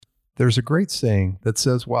There's a great saying that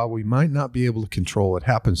says while we might not be able to control what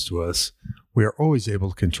happens to us, we are always able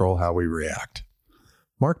to control how we react.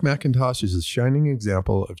 Mark McIntosh is a shining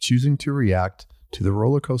example of choosing to react to the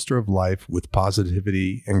roller coaster of life with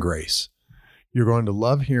positivity and grace. You're going to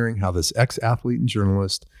love hearing how this ex-athlete and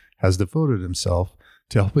journalist has devoted himself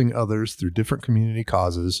to helping others through different community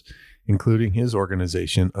causes, including his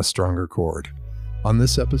organization, A Stronger Chord, on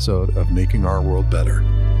this episode of Making Our World Better.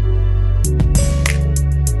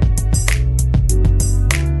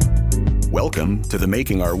 Welcome to the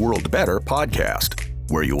Making Our World Better podcast,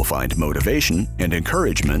 where you will find motivation and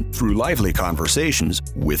encouragement through lively conversations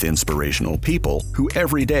with inspirational people who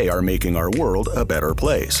every day are making our world a better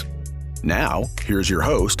place. Now, here's your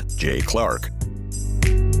host, Jay Clark.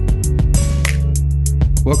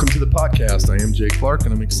 Welcome to the podcast. I am Jay Clark,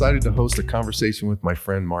 and I'm excited to host a conversation with my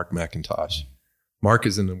friend Mark McIntosh. Mark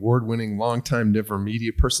is an award-winning longtime Denver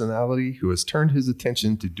media personality who has turned his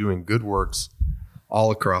attention to doing good works all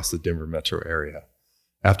across the Denver metro area.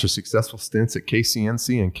 After successful stints at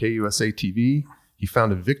KCNC and KUSA TV, he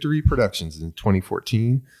founded Victory Productions in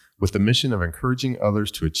 2014 with the mission of encouraging others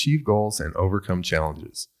to achieve goals and overcome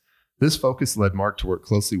challenges. This focus led Mark to work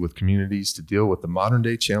closely with communities to deal with the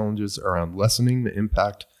modern-day challenges around lessening the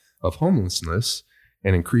impact of homelessness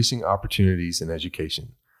and increasing opportunities in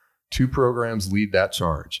education. Two programs lead that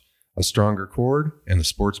charge, A Stronger Chord and the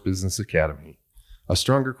Sports Business Academy. A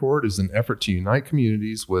Stronger Chord is an effort to unite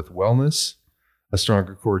communities with wellness. A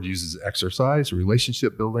Stronger Chord uses exercise,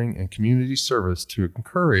 relationship building, and community service to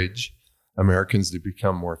encourage Americans to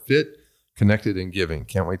become more fit, connected, and giving.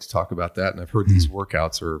 Can't wait to talk about that. And I've heard these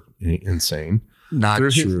workouts are insane. Not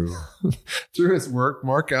true. Through his work,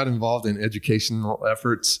 Mark got involved in educational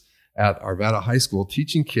efforts at Arvada High School,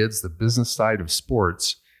 teaching kids the business side of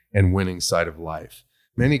sports and winning side of life.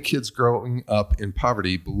 Many kids growing up in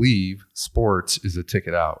poverty believe sports is a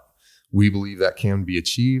ticket out. We believe that can be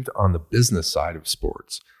achieved on the business side of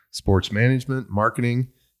sports. Sports management, marketing,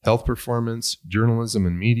 health performance, journalism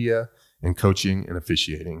and media, and coaching and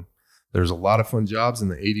officiating. There's a lot of fun jobs in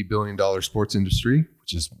the $80 billion sports industry,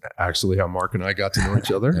 which is actually how Mark and I got to know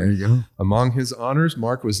each other. There you go. Among his honors,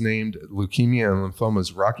 Mark was named Leukemia and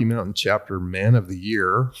Lymphoma's Rocky Mountain Chapter Man of the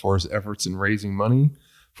Year for his efforts in raising money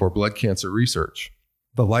for blood cancer research.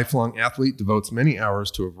 The lifelong athlete devotes many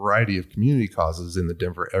hours to a variety of community causes in the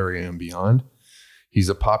Denver area and beyond. He's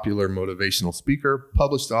a popular motivational speaker,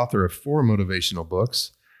 published author of 4 motivational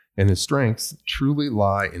books, and his strengths truly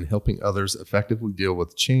lie in helping others effectively deal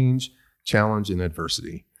with change, challenge, and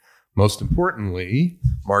adversity. Most importantly,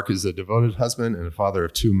 Mark is a devoted husband and a father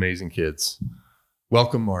of 2 amazing kids.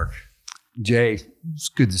 Welcome, Mark. Jay, it's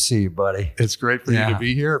good to see you, buddy. It's great for you to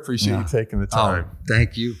be here. Appreciate you taking the time. Oh,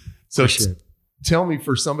 thank you. So tell me,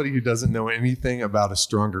 for somebody who doesn't know anything about A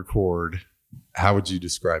Stronger Chord, how would you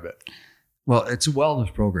describe it? Well, it's a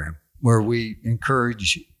wellness program where we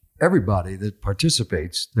encourage everybody that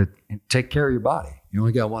participates that take care of your body. You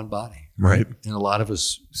only got one body. Right. And a lot of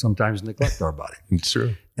us sometimes neglect our body. It's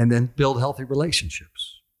true. And then build healthy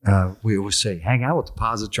relationships. We always say, hang out with the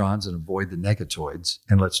positrons and avoid the negatoids,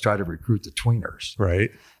 and let's try to recruit the tweeners. Right.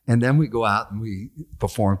 And then we go out and we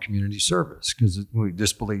perform community service, because we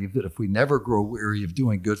just believe that if we never grow weary of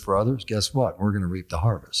doing good for others, guess what? We're going to reap the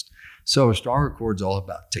harvest. So A Stronger Chord's all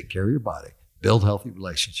about take care of your body, build healthy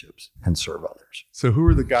relationships, and serve others. So who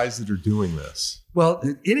are the guys that are doing this? Well,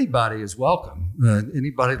 anybody is welcome.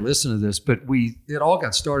 Anybody listen to this, but it all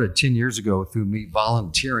got started 10 years ago through me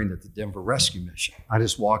volunteering at the Denver Rescue Mission. I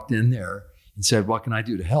just walked in there and said, what can I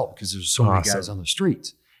do to help? Because there's so many guys on the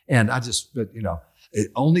streets. And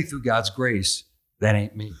only through God's grace, that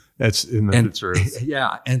ain't me. That's the truth.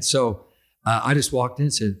 Yeah. And so I just walked in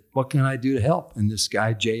and said, what can I do to help? And this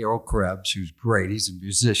guy, J. Earl Krebs, who's great, he's a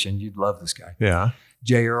musician. You'd love this guy. Yeah.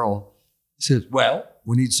 J. Earl says, well,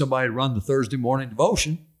 we need somebody to run the Thursday morning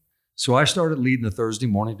devotion. So I started leading the Thursday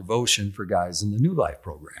morning devotion for guys in the New Life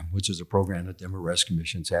program, which is a program that Denver Rescue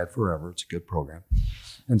Mission's had forever. It's a good program.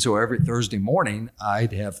 And so every Thursday morning,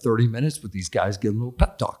 I'd have 30 minutes with these guys, give them a little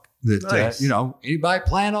pep talk. That, nice. Anybody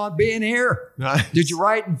plan on being here? Nice. Did you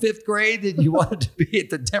write in 5th grade that you wanted to be at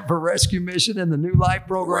the Denver Rescue Mission in the New Life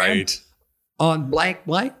program? Right. On blank,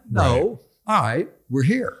 blank? No. Right. All right, we're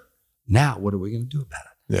here. Now, what are we going to do about it?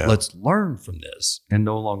 Yeah. Let's learn from this and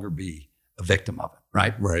no longer be a victim of it,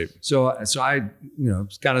 right? Right. So I,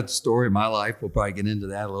 it's kind of the story of my life. We'll probably get into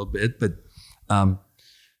that a little bit. But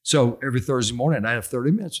so every Thursday morning, I have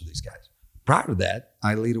 30 minutes with these guys. Prior to that,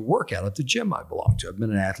 I lead a workout at the gym I belong to. I've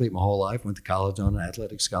been an athlete my whole life, went to college on an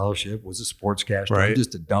athletic scholarship, was a sportscaster. Right. I'm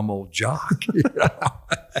just a dumb old jock,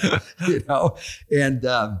 And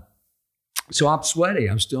so I'm sweaty.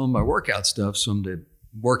 I'm still in my workout stuff. So I'm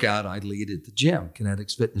workout I lead at the gym,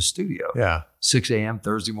 Kinetics Fitness Studio. Yeah. 6 a.m.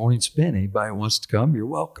 Thursday morning spin. Anybody who wants to come, you're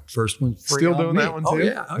welcome. First one's free. Still on doing me. that one too? Oh,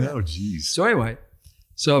 yeah. Oh, geez. So anyway,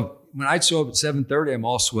 when I'd show up at 7:30, I'm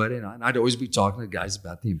all sweaty, and I'd always be talking to guys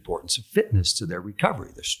about the importance of fitness to their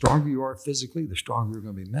recovery. The stronger you are physically, the stronger you're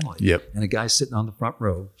going to be mentally. Yep. And a guy's sitting on the front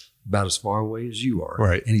row about as far away as you are.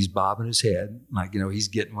 Right. And he's bobbing his head like, he's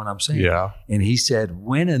getting what I'm saying. Yeah. And he said,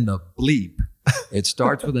 when in the bleep, it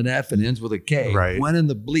starts with an F and ends with a K. Right. When in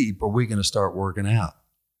the bleep are we going to start working out?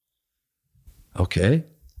 Okay.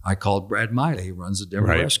 I called Brad Miley. He runs the Denver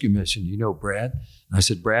Rescue Mission. You know Brad. And I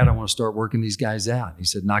said, Brad, I want to start working these guys out. He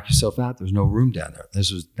said, knock yourself out. There's no room down there.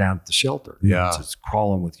 This was down at the shelter. Yeah. It's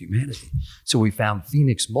crawling with humanity. So we found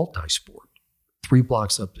Phoenix Multisport, 3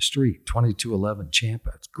 blocks up the street, 2211 Champa.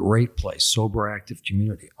 It's a great place, sober, active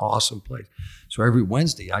community, awesome place. So every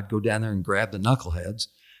Wednesday, I'd go down there and grab the knuckleheads,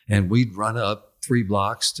 and we'd run up 3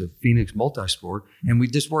 blocks to Phoenix Multisport, and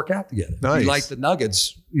we'd just work out together. Nice. We like the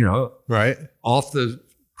nuggets, Right. off the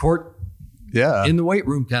court, in the weight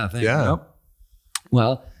room kind of thing. Yeah.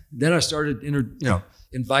 Well, then I started,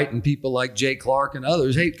 inviting people like Jay Clark and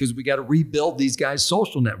others. Hey, because we got to rebuild these guys'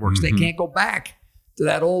 social networks. Mm-hmm. They can't go back to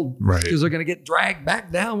that old, because they're going to get dragged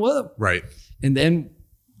back down with them. Right. And then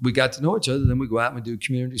we got to know each other. Then we go out and we do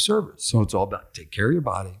community service. So it's all about take care of your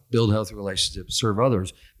body, build healthy relationships, serve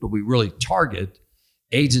others. But we really target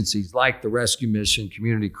agencies like the Rescue Mission,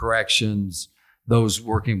 Community Corrections, those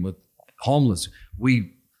working with homeless.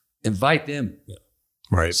 We invite them,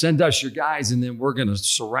 Right. send us your guys, and then we're going to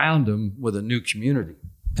surround them with a new community.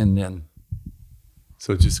 And then,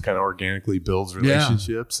 So it just kind of organically builds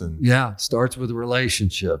relationships. And it starts with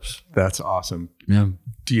relationships. that's awesome. Yeah.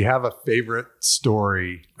 Do you have a favorite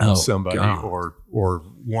story Oh, of somebody God. or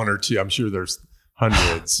one or two? I'm sure there's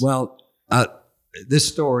hundreds. Well, this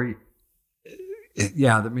story,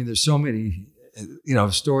 there's so many,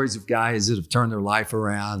 stories of guys that have turned their life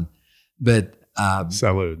around. But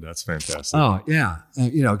Salud. That's fantastic. oh yeah,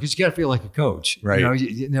 because you got to feel like a coach, Right.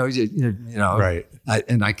 Right.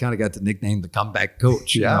 I kind of got the nickname the comeback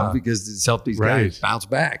coach, because it's helped these guys bounce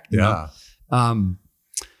back. you know?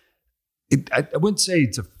 I wouldn't say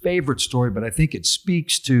it's a favorite story, but I think it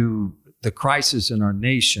speaks to the crisis in our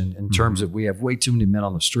nation in terms of we have way too many men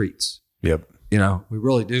on the streets. Yep. We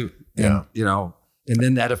really do. And, and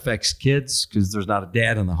then that affects kids because there's not a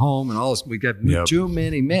dad in the home and all this. We got too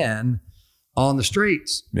many men on the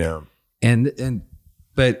streets. Yeah. And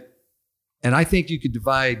I think you could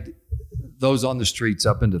divide those on the streets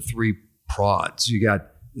up into 3 prods. You got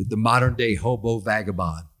the modern day hobo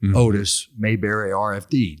vagabond, Otis Mayberry,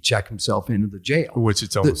 RFD, check himself into the jail. Which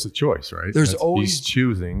it's almost a choice, right? He's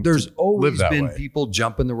choosing. There's always that been way. people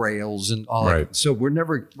jumping the rails and all Right. that. So we're not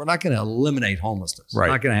going to eliminate homelessness. Right.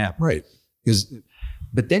 It's not going to happen. Right.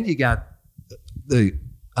 But then you got the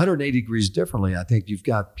 180 degrees differently. I think you've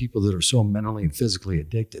got people that are so mentally and physically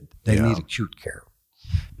addicted. They need acute care.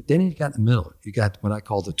 But then you got in the middle, you got what I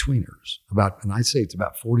call the tweeners. And I say it's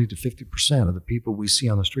about 40 to 50% of the people we see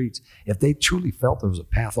on the streets. If they truly felt there was a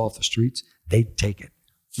path off the streets, they'd take it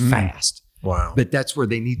fast. Wow. But that's where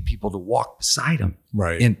they need people to walk beside them,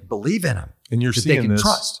 Right. and believe in them, And you're that seeing they can this.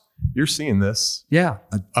 trust. You're seeing this Yeah,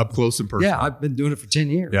 up close and personal. yeah. I've been doing it for 10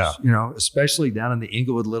 years. Yeah. Especially down in the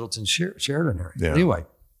Inglewood, Littleton, Sheridan area. Yeah. Anyway,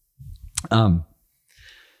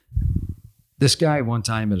 this guy one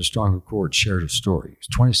time at a Stronger Court shared a story. He's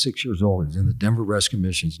 26 years old. He's in the Denver Rescue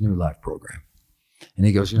Mission's New Life program. And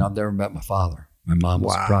he goes, I've never met my father. My mom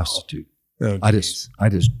was a prostitute. Oh, I geez.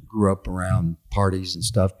 just grew up around parties and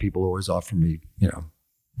stuff. People always offer me,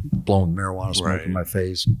 blowing marijuana smoke in my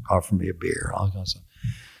face, offer me a beer, all that kind of stuff.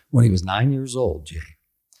 When he was 9 years old, Jay,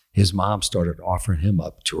 his mom started offering him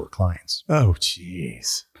up to her clients. Oh,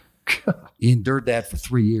 jeez. He endured that for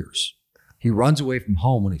 3 years. He runs away from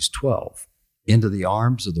home when he's 12 into the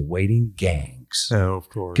arms of the waiting gangs. Oh, of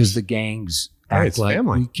course. Because the gangs act it's like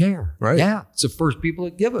family. we care. Right. Yeah. It's the first people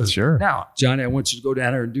that give us. Sure. Now, Johnny, I want you to go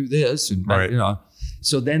down there and do this. And,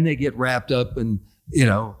 so then they get wrapped up in,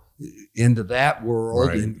 into that world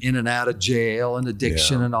Right. and in and out of jail and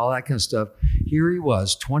addiction and all that kind of stuff. Here he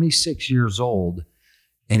was, 26 years old,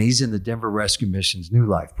 and he's in the Denver Rescue Mission's New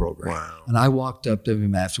Life program. Wow. And I walked up to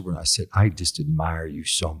him afterward and I said, I just admire you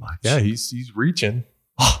so much. Yeah, he's reaching.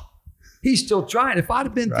 He's still trying. If I'd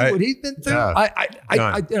have been through what he's been through,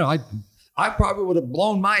 I probably would have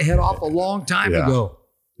blown my head off a long time ago.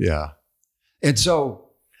 Yeah. And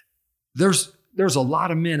so there's a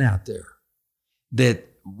lot of men out there that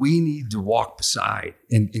we need to walk beside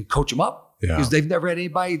and coach them up because they've never had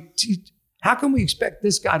anybody. How can we expect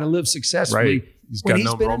this guy to live successfully Right. He's got when he's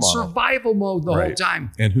no been role in model. survival mode the whole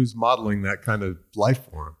time? And who's modeling that kind of life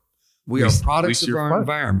for him? We are products of our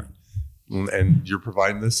environment. And you're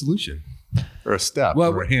providing the solution or a step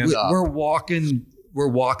or a hand up. We're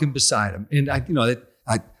walking beside them. And I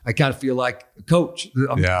kind of feel like a coach.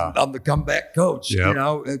 I'm the comeback coach,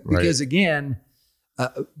 because again,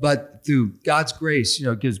 but through God's grace,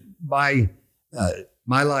 because my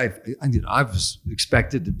life, I was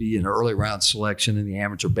expected to be an early round selection in the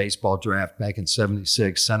amateur baseball draft back in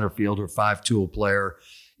 '76, center fielder, 5-tool player.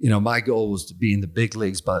 My goal was to be in the big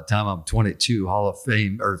leagues by the time I'm 22, Hall of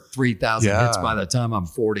Fame, or 3,000 hits by the time I'm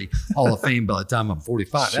 40, Hall of Fame by the time I'm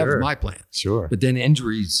 45. That was my plan. Sure. But then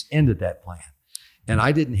injuries ended that plan. And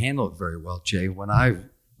I didn't handle it very well, Jay. When I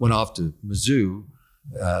went off to Mizzou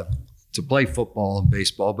to play football and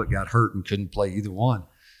baseball, but got hurt and couldn't play either one,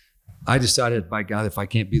 I decided, by God, if I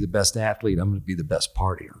can't be the best athlete, I'm going to be the best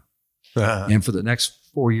partier. And for the next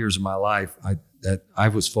 4 years of my life, I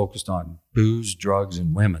was focused on booze, drugs,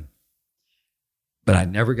 and women. But I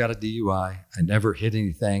never got a DUI. I never hit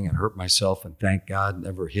anything and hurt myself, and thank God,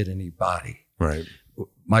 never hit anybody. Right.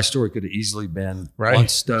 My story could have easily been one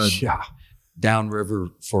stud downriver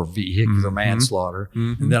for vehicular manslaughter.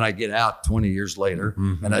 Mm-hmm. And then I get out 20 years later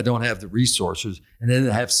and I don't have the resources. And then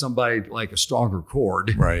I have somebody like a stronger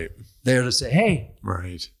cord there to say, hey,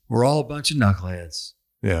 we're all a bunch of knuckleheads.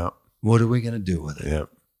 Yeah. What are we going to do with it? Yeah.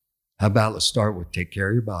 How about let's start with take care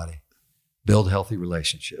of your body, build healthy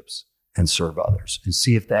relationships, and serve others, and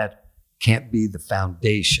see if that can't be the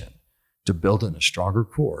foundation to building a stronger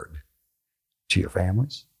cord to your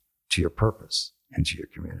families, to your purpose, and to your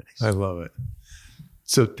communities. I love it.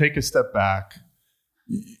 So take a step back.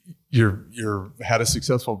 You're had a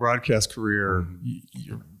successful broadcast career.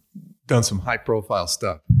 You've done some high profile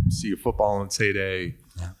stuff. See a football in its heyday.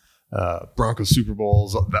 Broncos Super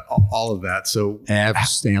Bowls, all of that. So Avs,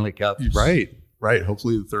 Stanley Cup. Right.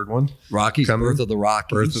 Hopefully the third one. Rockies, Birth of the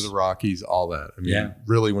Rockies, all that. I mean,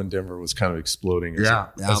 really when Denver was kind of exploding. I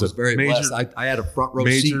was very blessed. I had a front row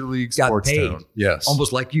seat. Major league sports town. Yes.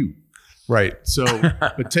 Almost like you. Right. So,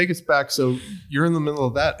 but take us back. So you're in the middle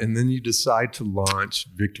of that, and then you decide to launch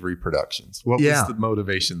Victory Productions. What was the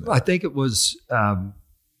motivation there? I think it was,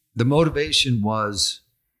 the motivation was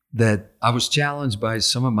that I was challenged by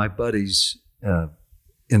some of my buddies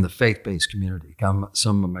in the faith-based community,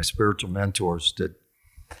 some of my spiritual mentors, that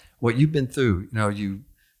what you've been through, you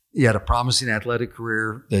had a promising athletic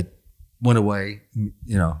career that went away,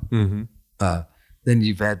 then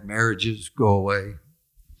you've had marriages go away,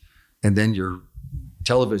 and then your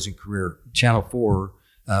television career, Channel 4,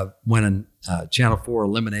 when Channel 4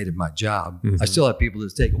 eliminated my job. I still have people that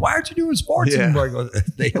say, why aren't you doing sports anymore? I go,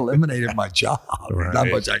 they eliminated my job. There's not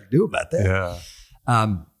much I can do about that.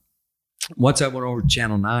 Once I went over to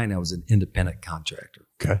Channel 9, I was an independent contractor.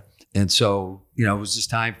 Okay. And so, it was just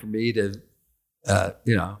time for me to, it's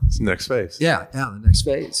the next phase. Yeah, the next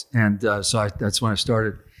phase. And so that's when I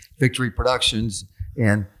started Victory Productions.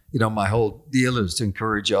 And, my whole deal is to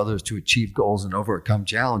encourage others to achieve goals and overcome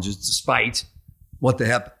challenges despite what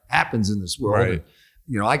happens in this world. Right. And,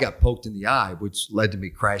 I got poked in the eye, which led to me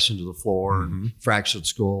crashing to the floor, and fractured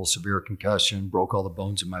skull, severe concussion, broke all the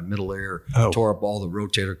bones in my middle ear, tore up all the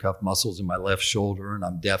rotator cuff muscles in my left shoulder, and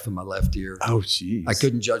I'm deaf in my left ear. Oh, geez. I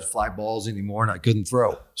couldn't judge fly balls anymore, and I couldn't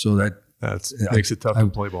throw. So that makes it tough to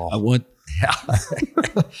play ball. I went,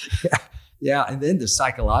 and then the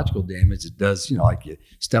psychological damage it does, like you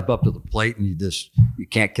step up to the plate and you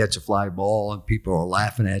can't catch a fly ball, and people are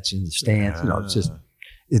laughing at you in the stands. It's just.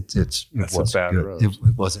 It wasn't good.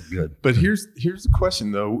 It wasn't good. But here's the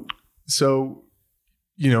question though. So,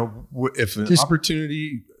 if an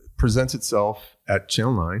opportunity presents itself at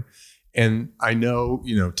Channel 9, and I know,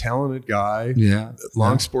 talented guy,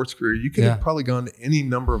 long sports career, you could have probably gone to any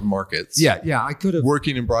number of markets. Yeah, I could have.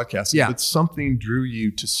 Working in broadcasting, but something drew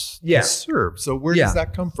you to serve. So where does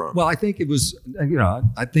that come from? Well, I think it was,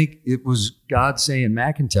 God saying,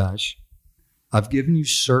 McIntosh, I've given you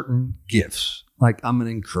certain gifts. Like I'm an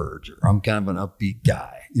encourager. I'm kind of an upbeat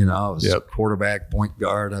guy. I was a quarterback, point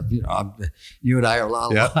guard. You and I are a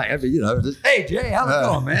lot alike. Just, hey Jay, how's it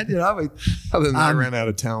going, man? Other than I ran out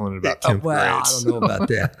of talent in about 10th grade. I don't know about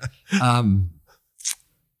that.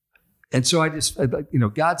 And so I just,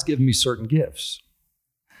 God's given me certain gifts,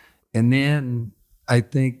 and then I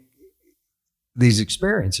think these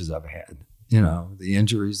experiences I've had, the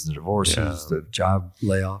injuries, the divorces, the job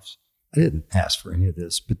layoffs. I didn't ask for any of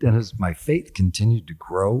this, but then as my faith continued to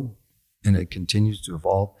grow and it continues to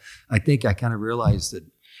evolve, I think I kind of realized that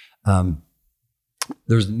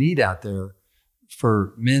there's a need out there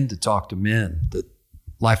for men to talk to men, that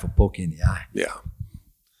life will poke you in the eye. Yeah.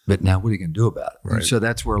 But now what are you going to do about it? Right. And so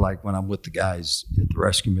that's where, like when I'm with the guys at the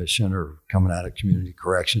rescue mission or coming out of community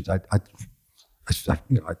corrections,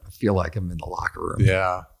 I feel like I'm in the locker room.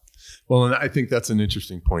 Yeah. Well, and I think that's an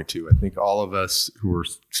interesting point too. I think all of us who are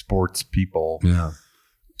sports people,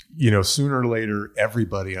 sooner or later,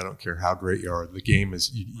 everybody, I don't care how great you are, the game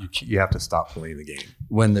is, you have to stop playing the game.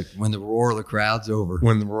 When the roar of the crowd's over.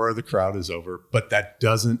 When the roar of the crowd is over. But that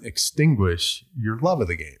doesn't extinguish your love of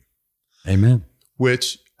the game. Amen.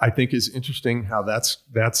 Which I think is interesting how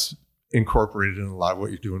that's incorporated in a lot of what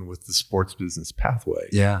you're doing with the sports business pathway.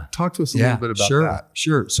 Yeah. Talk to us a little bit about that.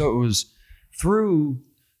 Sure. So it was through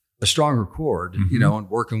a stronger chord, and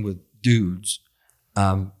working with dudes.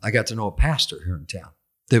 I got to know a pastor here in town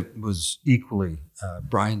that was equally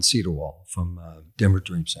Brian Cedarwall from Denver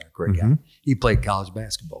Dream Center. Great guy. He played college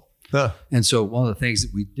basketball. And so one of the things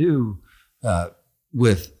that we do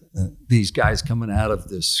with these guys coming out of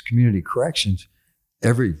this community corrections,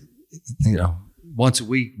 once a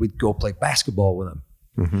week, we'd go play basketball with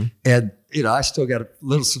them. And, I still got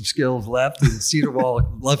some skills left. And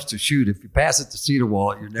Cedarwall loves to shoot. If you pass it to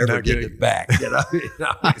Cedarwall, you're never getting it back.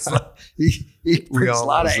 It's like, he brings a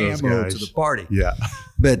lot of ammo to the party. Yeah.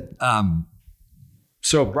 But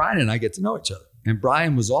so Brian and I get to know each other. And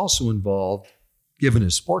Brian was also involved, given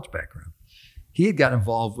his sports background. He had got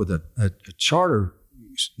involved with a charter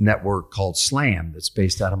network called SLAM that's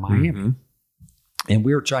based out of Miami. And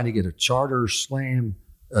we were trying to get a SLAM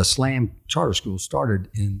charter school started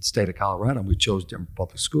in the state of Colorado. And we chose Denver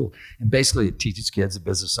Public School. And basically it teaches kids the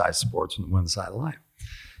business side of sports and the women's side of life.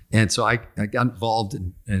 And so I got involved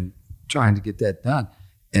in trying to get that done.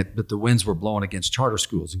 But the winds were blowing against charter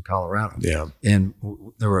schools in Colorado. Yeah. And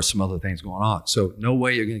there were some other things going on. So no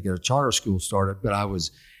way you're going to get a charter school started. But I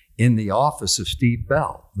was in the office of Steve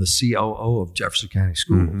Bell, the COO of Jefferson County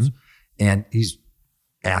Schools. And he's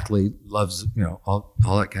athlete, loves, all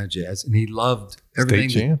that kind of jazz. And he loved everything.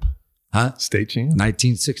 State champ. Huh? State champ.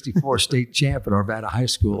 1964 state champ at Arvada High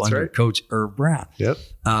School. That's under Coach Irv Brown. Yep.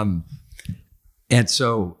 And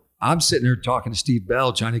so I'm sitting there talking to Steve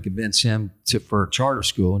Bell, trying to convince him for a charter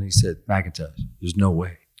school. And he said, McIntosh, there's no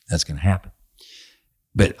way that's going to happen.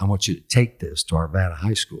 But I want you to take this to Arvada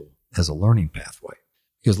High School as a learning pathway.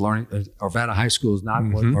 Because Arvada High School is not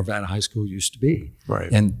what Arvada High School used to be.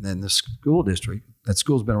 Right. And the school district, that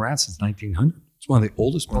school's been around since 1900. It's one of the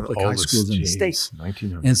oldest public high schools in the state.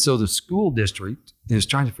 1900. And so the school district is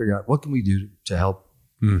trying to figure out what can we do to help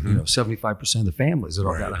 75% of the families at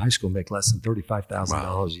Arvada High School make less than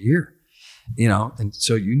 $35,000 a year. And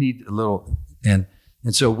so you need a little, and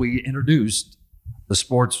so we introduced the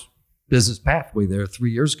sports business pathway there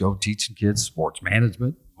 3 years ago, teaching kids sports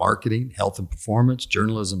management, marketing, health and performance,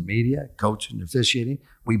 journalism, media, coaching, and officiating.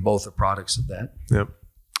 We both are products of that. Yep.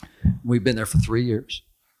 We've been there for 3 years,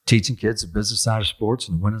 teaching kids the business side of sports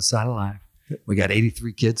and the winning side of life. We got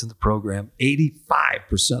 83 kids in the program.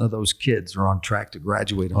 85% of those kids are on track to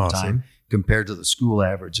graduate on time, compared to the school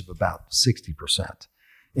average of about 60%.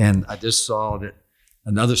 And I just saw that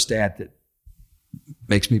another stat that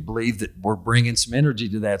makes me believe that we're bringing some energy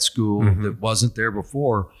to that school that wasn't there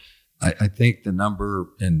before. I think the number,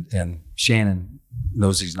 and Shannon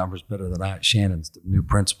knows these numbers better than I. Shannon's the new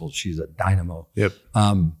principal. She's a dynamo. Yep.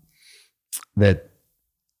 That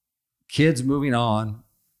kids moving on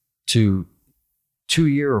to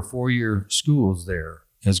 2-year or 4-year schools there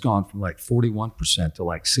has gone from like 41% to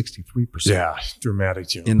like 63%. Yeah, dramatic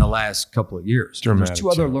jump. In the last couple of years. Dramatic There's 2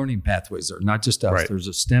 other learning pathways there, not just us. Right. There's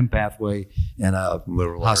a STEM pathway and a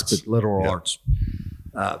liberal arts.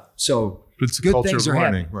 So it's a good culture things of are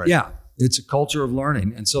learning. happening. Right. Yeah, it's a culture of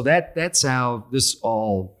learning. And so that's how this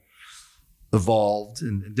all evolved.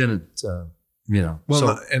 And then it,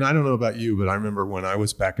 Well, and I don't know about you, but I remember when I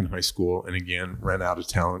was back in high school and again, ran out of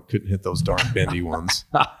talent, couldn't hit those darn bendy ones.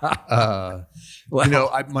 My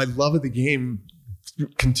love of the game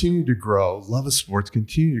continued to grow. Love of sports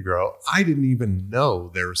continued to grow. I didn't even know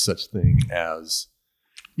there was such thing as,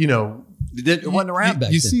 it wasn't around back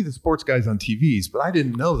then. You see the sports guys on TVs, but I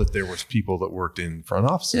didn't know that there was people that worked in front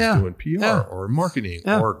offices doing PR or marketing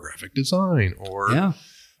or graphic design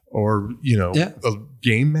or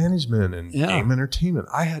game management and game entertainment.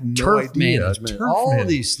 I had no Turf idea. Management, all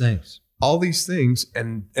these things.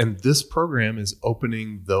 And this program is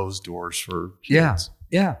opening those doors for kids.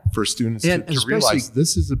 Yeah. For students to realize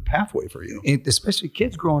this is a pathway for you. And especially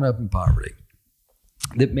kids growing up in poverty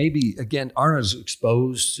that maybe, again, aren't as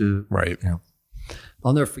exposed to,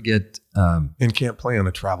 I'll never forget. And can't play on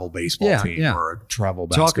a travel baseball team or a travel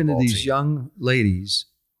basketball team. Talking to these young ladies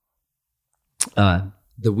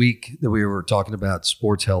the week that we were talking about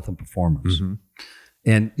sports, health, and performance.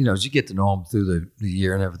 And, as you get to know them through the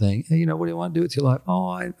year and everything, hey, what do you want to do with your life? Oh,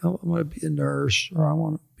 I want to be a nurse, or I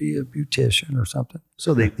want to be a beautician or something.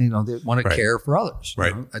 So they want to care for others.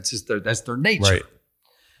 Right. That's just that's their nature. Right.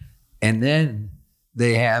 And then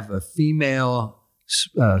they have a female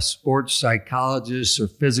sports psychologist or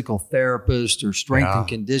physical therapist or strength and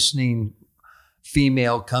conditioning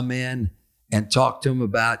female come in and talk to them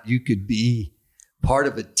about you could be part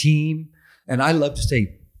of a team. And I love to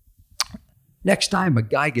say, next time a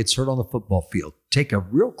guy gets hurt on the football field, take a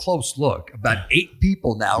real close look. About 8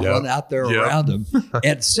 people now run out there around him,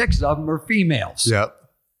 and 6 of them are females. Yep.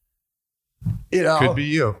 Could be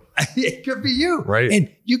you. It could be you. Right. And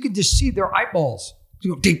you can just see their eyeballs.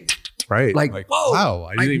 Right. Like whoa. Wow.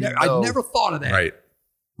 I never thought of that. Right.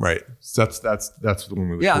 Right. So that's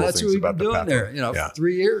one of the cool that's things what we've about been doing the there, for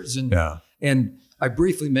 3 years. And I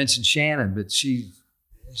briefly mentioned Shannon, but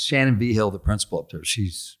Shannon Vigil, the principal up there,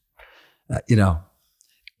 she's,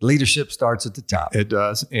 leadership starts at the top. It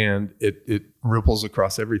does. And it ripples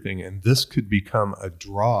across everything. And this could become a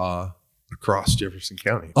draw across Jefferson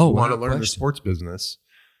County. If you want to learn the sports business,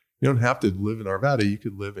 you don't have to live in Arvada. You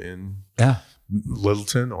could live in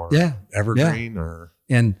Littleton or Evergreen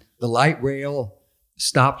and the light rail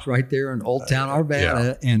stops right there in Old Town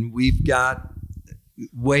Arvada, and we've got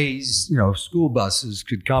ways. School buses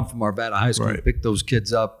could come from Arvada High School and pick those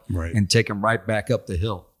kids up and take them right back up the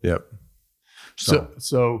hill. Yep.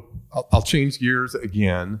 So I'll change gears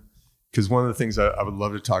again, because one of the things I would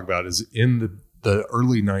love to talk about is in the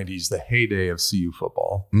early 90s, the heyday of CU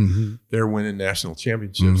football. Mm-hmm. They're winning national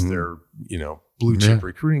championships. Mm-hmm. They're, blue chip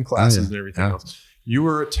recruiting classes and everything else. You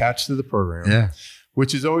were attached to the program,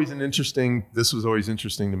 which is always this was always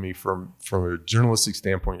interesting to me from a journalistic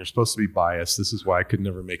standpoint. You're supposed to be biased. This is why I could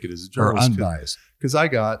never make it as a journalist. Or unbiased. Because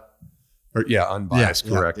unbiased,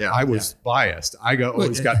 correct. I was biased. I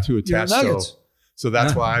always got too attached. So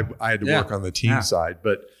that's why I had to work on the team side.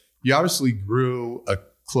 But you obviously grew a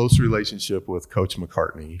close relationship with Coach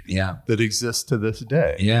McCartney that exists to this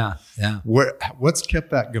day. Yeah. What's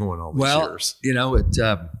kept that going all these years?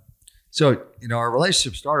 Our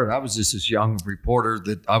relationship started, I was just this young reporter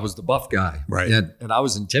that I was the buff guy. Right. And I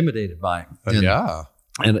was intimidated by him.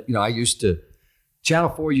 And I used to, Channel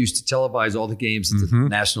 4 used to televise all the games that the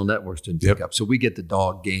national networks didn't pick up. So we get the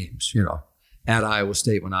dog games, at Iowa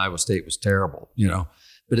State when Iowa State was terrible,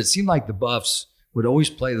 But it seemed like the Buffs would always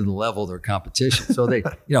play to the level of their competition. So they,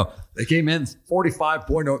 they came in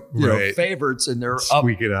 45-point, favorites, and they're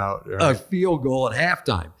squeak it out a field goal at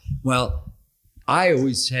halftime. Well, I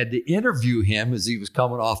always had to interview him as he was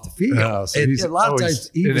coming off the field. So and a lot of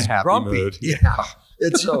times he was grumpy. Mood. Yeah.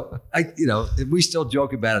 And so and we still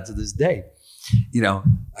joke about it to this day.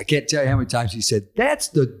 I can't tell you how many times he said, "That's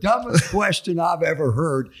the dumbest question I've ever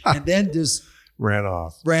heard," and then just ran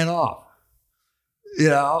off.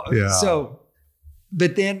 So,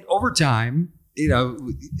 but then over time,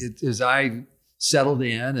 as I settled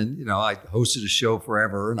in and, I hosted a show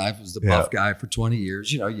forever and I was the buff guy for 20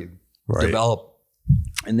 years, you develop.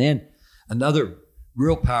 And then another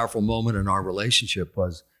real powerful moment in our relationship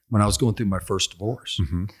was when I was going through my first divorce.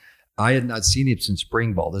 Mm-hmm. I had not seen him since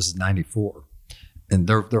spring ball. This is 94. And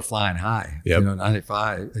they're flying high. Yep.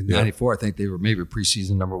 95, 94, I think they were maybe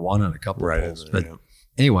preseason number 1 in a couple of polls. But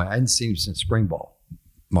anyway, I hadn't seen him since spring ball,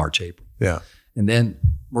 March, April. Yeah. And then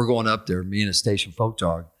we're going up there, me and a station folk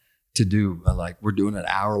dog, to do we're doing an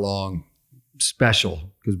hour-long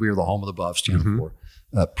special because we were the home of the Buffs, Channel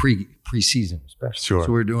 4, preseason special. Sure. So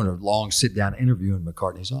we were doing a long sit-down interview in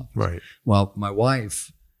McCartney's office. Right. Well, my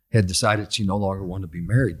wife had decided she no longer wanted to be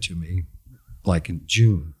married to me, in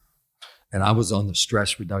June. And I was on the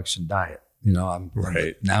stress reduction diet. I'm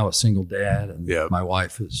now a single dad, and my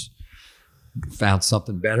wife has found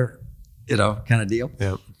something better, kind of deal.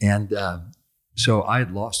 Yep. And so I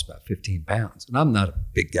had lost about 15 pounds, and I'm not a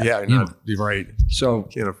big guy. Yeah, you're right. So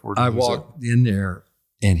can't afford to I walked in there,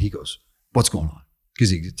 and he goes, "What's going on?"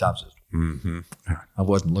 Because he tops us. Mm-hmm. I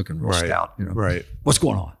wasn't looking real stout. Right. What's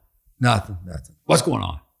going on? Nothing. What's going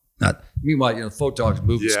on? Not. Meanwhile, folk dogs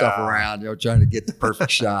moving stuff around, trying to get the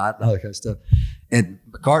perfect shot, and all that kind of stuff. And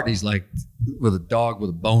McCartney's like with a dog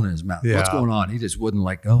with a bone in his mouth. Yeah. What's going on? He just wouldn't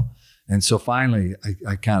let go. And so finally,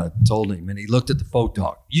 I kind of told him, and he looked at the folk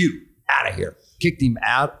dog. You out of here! Kicked him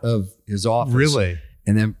out of his office. Really?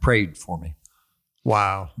 And then prayed for me.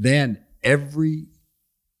 Wow. Then every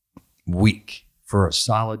week for a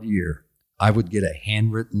solid year, I would get a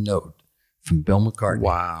handwritten note from Bill McCartney.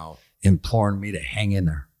 Wow. Imploring me to hang in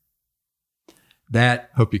there.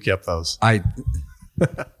 Hope you kept those. I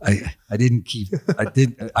didn't keep.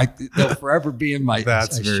 They'll forever be in my.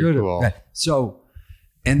 That's very cool. So,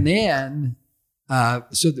 and then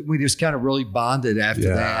we just kind of really bonded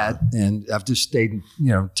after that. And I've just stayed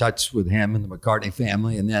in touch with him and the McCartney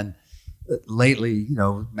family. And then lately,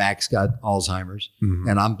 Max got Alzheimer's. Mm-hmm.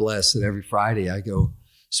 And I'm blessed that every Friday I go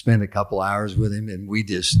spend a couple hours with him and we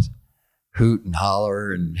just hoot and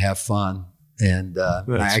holler and have fun. And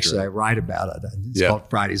I write about it. It's called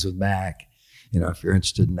Fridays with Mac, if you're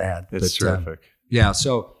interested in that. It's terrific.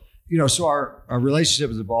 So our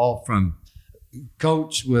relationship has evolved from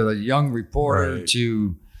coach with a young reporter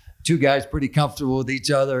to two guys pretty comfortable with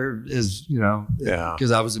each other,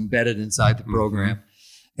 because I was embedded inside the program.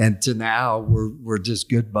 Mm-hmm. And to now we're just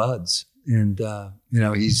good buds. And,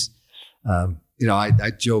 he's,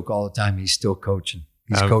 I joke all the time, he's still coaching.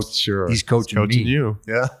 He's coaching me. You.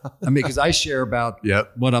 Yeah. I mean, because I share about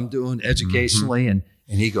what I'm doing educationally, and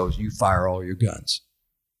he goes, "You fire all your guns.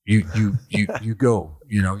 You go.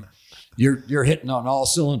 You're hitting on all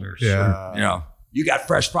cylinders. Yeah. Or, you got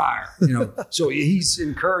fresh fire. So he's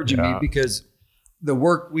encouraging me because the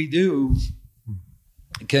work we do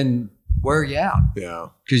can wear you out. Yeah.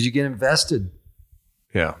 Because you get invested.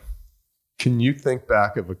 Yeah. Can you think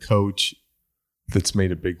back of a coach that's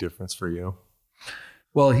made a big difference for you?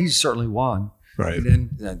 Well, he's certainly one. Right. And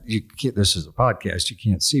then you can't, this is a podcast, you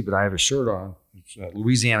can't see, but I have a shirt on. It's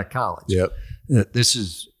Louisiana College. Yep.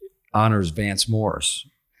 This honors Vance Morris,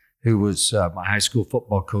 who was my high school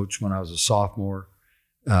football coach when I was a sophomore.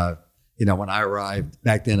 When I arrived,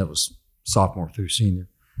 back then it was sophomore through senior.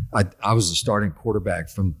 I was the starting quarterback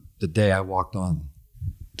from the day I walked on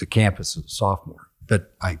the campus as a sophomore.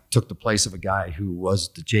 But I took the place of a guy who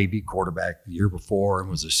was the JV quarterback the year before and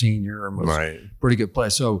was a senior and was a pretty good player.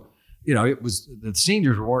 So, it was the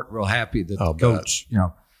seniors weren't real happy that the coach,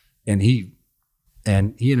 and he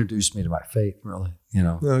introduced me to my faith, really.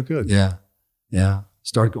 Oh, good. Yeah.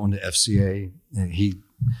 Started going to FCA,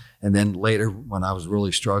 and then later when I was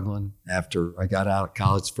really struggling after I got out of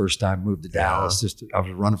college, first time moved to Dallas. I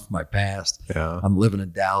was running from my past. Yeah. I'm living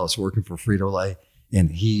in Dallas, working for Frito-Lay, and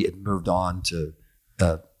he had moved on to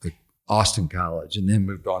Austin College and then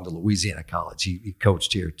moved on to Louisiana College. He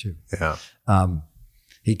coached here too. Yeah.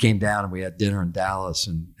 He came down and we had dinner in Dallas.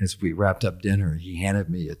 And as we wrapped up dinner, he handed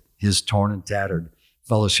me his torn and tattered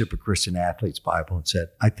Fellowship of Christian Athletes Bible and said,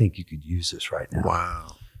 "I think you could use this right now."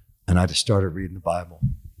 Wow. And I just started reading the Bible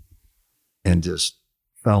and just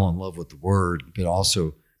fell in love with the word, but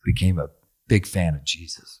also became a big fan of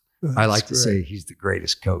Jesus. I like to say he's the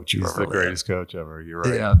greatest coach you've ever He's the greatest coach ever. You're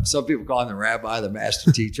right. Yeah. Some people call him the rabbi, the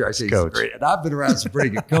master teacher. I say he's the great. And I've been around some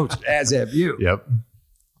pretty good coaches, as have you. Yep.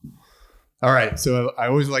 All right. So I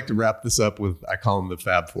always like to wrap this up with, I call them the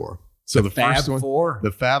Fab Four. So the first one,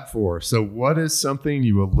 the Fab Four. So what is something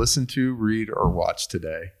you will listen to, read, or watch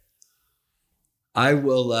today? I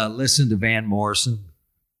will listen to Van Morrison.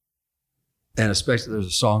 And especially there's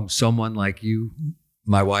a song, "Someone Like You."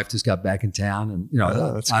 My wife just got back in town, and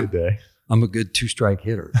that's a good day. I'm a good 2-strike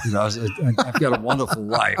hitter. I've got a wonderful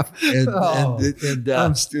wife, and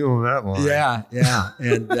I'm stealing that one. Yeah,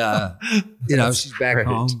 and she's back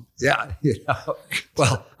home. Yeah,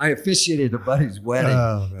 Well, I officiated a buddy's wedding,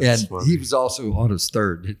 and funny. He was also on his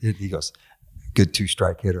third. He goes, "Good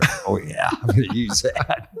 2-strike hitter." Oh yeah, I'm going to use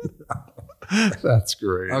that. That's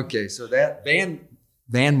great. Okay, so that Van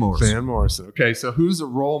Morrison. Van Morrison. Okay, so who's a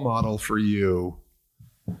role model for you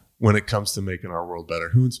when it comes to making our world better?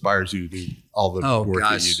 Who inspires you to do all the work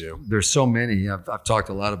that you do? There's so many. I've talked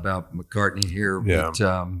a lot about McCartney here, but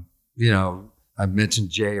I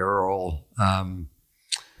mentioned J. Earl. My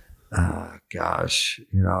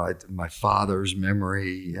father's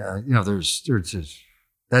memory. There's just,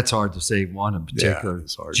 that's hard to say one in particular. Yeah,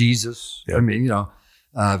 it's hard. Jesus. Yep. I mean,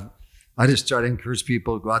 I just try to encourage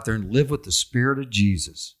people to go out there and live with the spirit of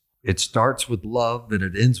Jesus. It starts with love and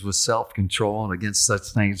it ends with self-control, and against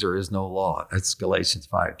such things there is no law. That's Galatians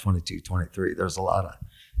 5:22-23. There's a lot of,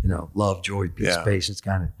 love, joy, peace, patience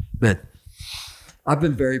kind of. But I've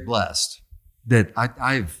been very blessed that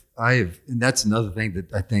I've, and that's another thing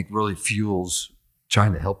that I think really fuels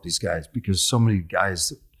trying to help these guys, because so many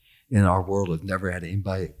guys in our world have never had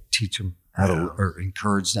anybody teach them how to, or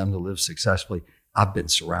encourage them to live successfully. I've been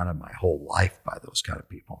surrounded my whole life by those kind of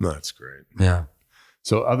people. That's great. Yeah.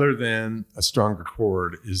 So other than A Stronger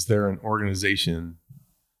Chord, is there an organization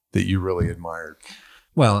that you really admired?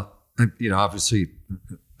 Well, obviously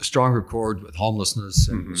A Stronger Chord with homelessness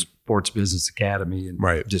and Sports Business Academy, and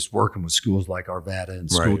just working with schools like Arvada and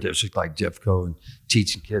school districts like Jeffco and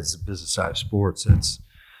teaching kids the business side of sports.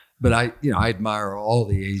 But I admire all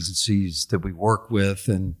the agencies that we work with,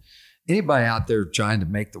 and anybody out there trying to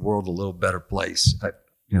make the world a little better place.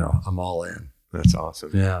 I'm all in. That's awesome.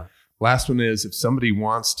 Yeah. Last one is, if somebody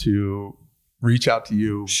wants to reach out to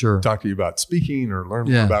you, Sure. talk to you about speaking or learn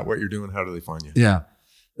more about what you're doing, how do they find you? Yeah.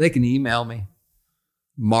 They can email me,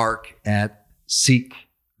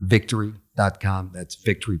 mark@seekvictory.com. That's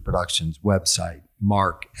Victory Productions website,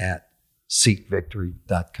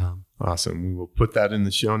 mark@seekvictory.com. Awesome. We will put that in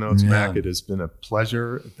the show notes, Mac. It has been a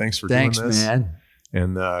pleasure. Thanks for doing this. Thanks, man.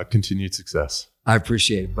 And continued success. I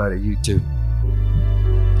appreciate it, buddy. You too.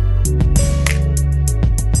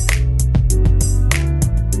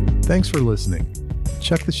 Thanks for listening.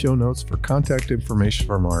 Check the show notes for contact information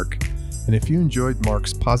for Mark. And if you enjoyed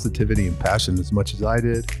Mark's positivity and passion as much as I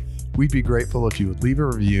did, we'd be grateful if you would leave a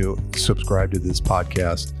review and subscribe to this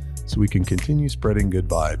podcast so we can continue spreading good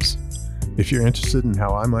vibes. If you're interested in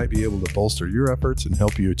how I might be able to bolster your efforts and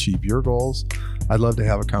help you achieve your goals, I'd love to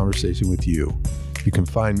have a conversation with you. You can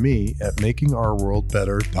find me at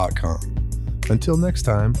makingourworldbetter.com. Until next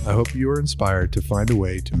time, I hope you are inspired to find a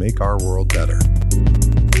way to make our world better.